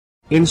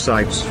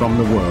Insights from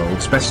the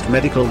world's best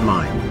medical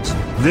minds.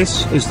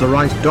 This is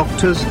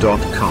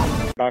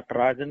TheRightDoctors.com. Dr.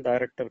 Rajan,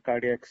 Director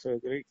Cardiac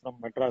Surgery from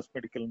Madras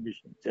Medical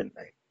Mission,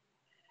 Chennai.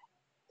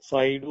 So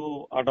I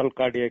do adult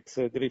cardiac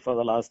surgery for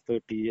the last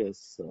 30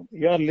 years.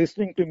 You are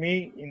listening to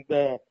me in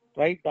the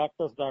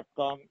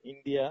TheRightDoctors.com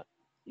India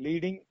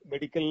leading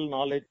medical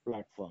knowledge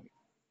platform.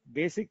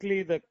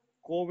 Basically, the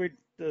COVID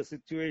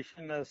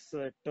situation has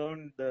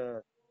turned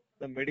the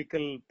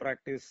medical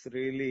practice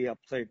really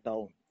upside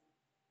down.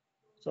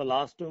 So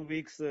last 2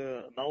 weeks,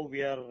 now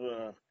we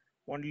are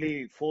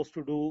only forced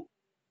to do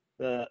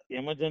the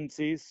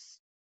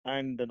emergencies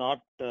and not,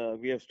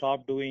 we have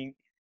stopped doing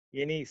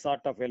any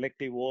sort of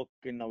elective work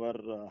in our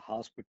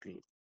hospital.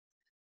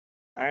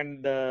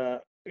 And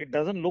it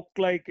doesn't look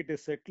like it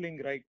is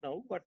settling right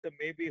now, but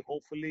maybe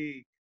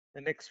hopefully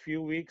the next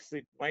few weeks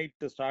it might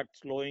start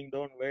slowing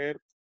down where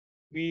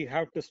we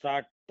have to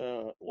start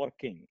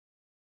working.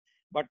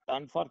 But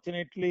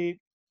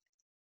unfortunately,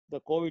 the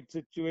COVID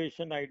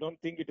situation, I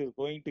don't think it is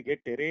going to get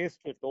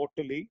erased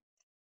totally.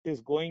 It is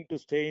going to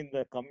stay in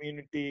the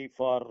community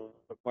for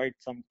quite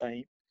some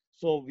time.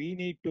 So we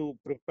need to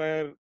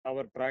prepare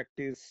our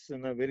practice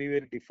in a very,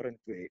 very different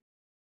way.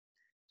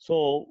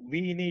 So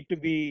we need to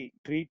be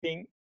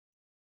treating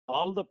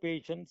all the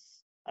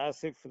patients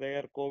as if they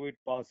are COVID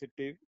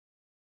positive,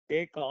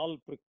 take all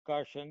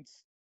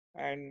precautions,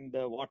 and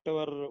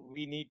whatever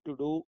we need to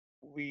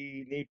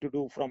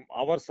do from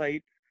our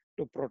side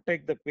to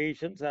protect the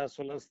patients as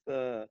well as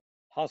the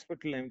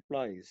hospital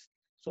employees.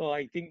 So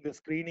I think the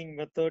screening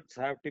methods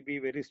have to be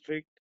very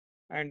strict,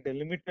 and a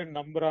limited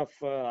number of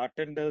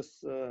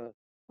attenders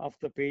of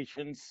the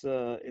patients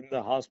in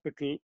the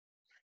hospital.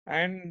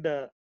 And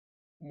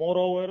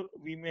moreover,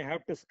 we may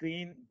have to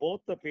screen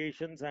both the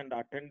patients and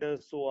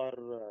attenders who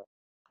are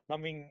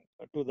coming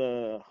to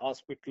the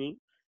hospital,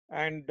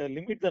 and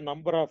limit the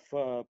number of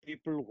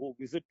people who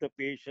visit the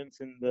patients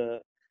in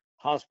the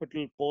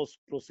hospital post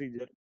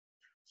procedure.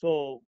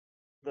 So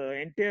the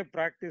entire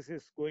practice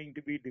is going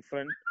to be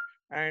different,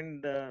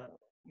 and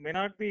may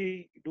not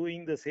be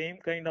doing the same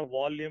kind of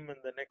volume in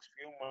the next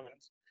few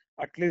months,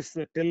 at least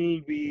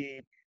till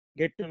we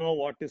get to know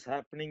what is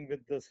happening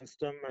with the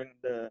system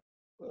and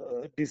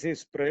disease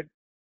spread,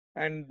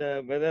 and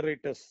whether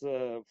it is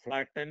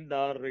flattened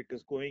or it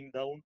is going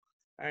down.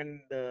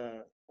 And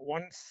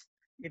once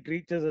it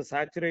reaches a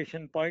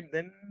saturation point,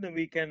 then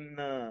we can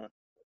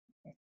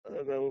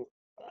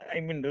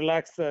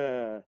relax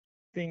the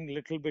thing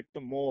little bit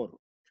more.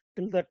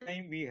 Till that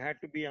time, we had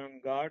to be on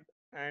guard,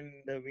 and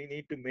we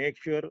need to make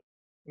sure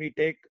we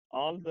take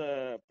all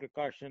the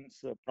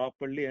precautions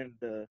properly, and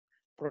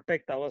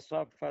protect our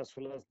staff as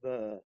well as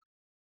the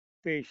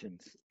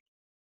patients.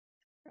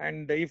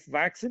 And if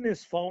vaccine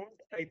is found,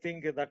 I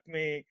think that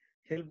may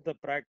help the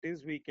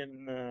practice. We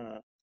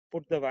can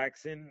put the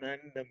vaccine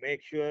and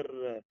make sure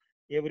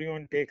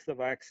everyone takes the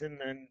vaccine,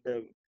 and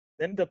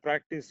then the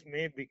practice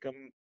may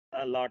become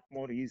a lot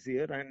more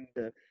easier. And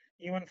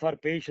even for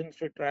patients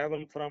to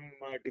travel from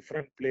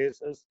different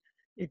places,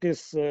 it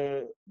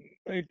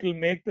will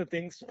make the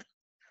things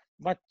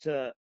much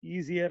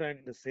easier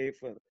and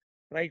safer.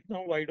 Right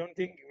now, I don't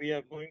think we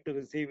are going to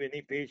receive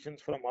any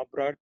patients from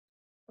abroad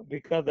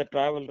because the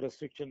travel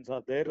restrictions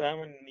are there. I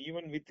mean,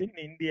 even within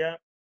India,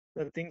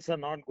 the things are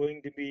not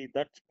going to be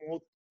that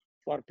smooth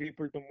for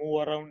people to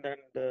move around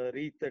and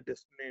reach the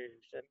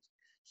destinations.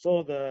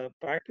 So the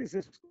practice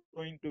is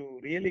going to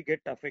really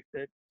get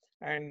affected,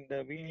 and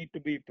we need to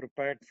be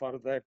prepared for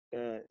that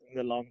in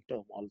the long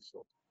term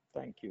also.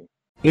 Thank you.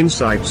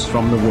 Insights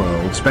from the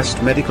world's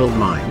best medical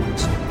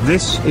minds.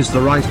 This is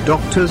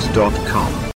TheRightDoctors.com.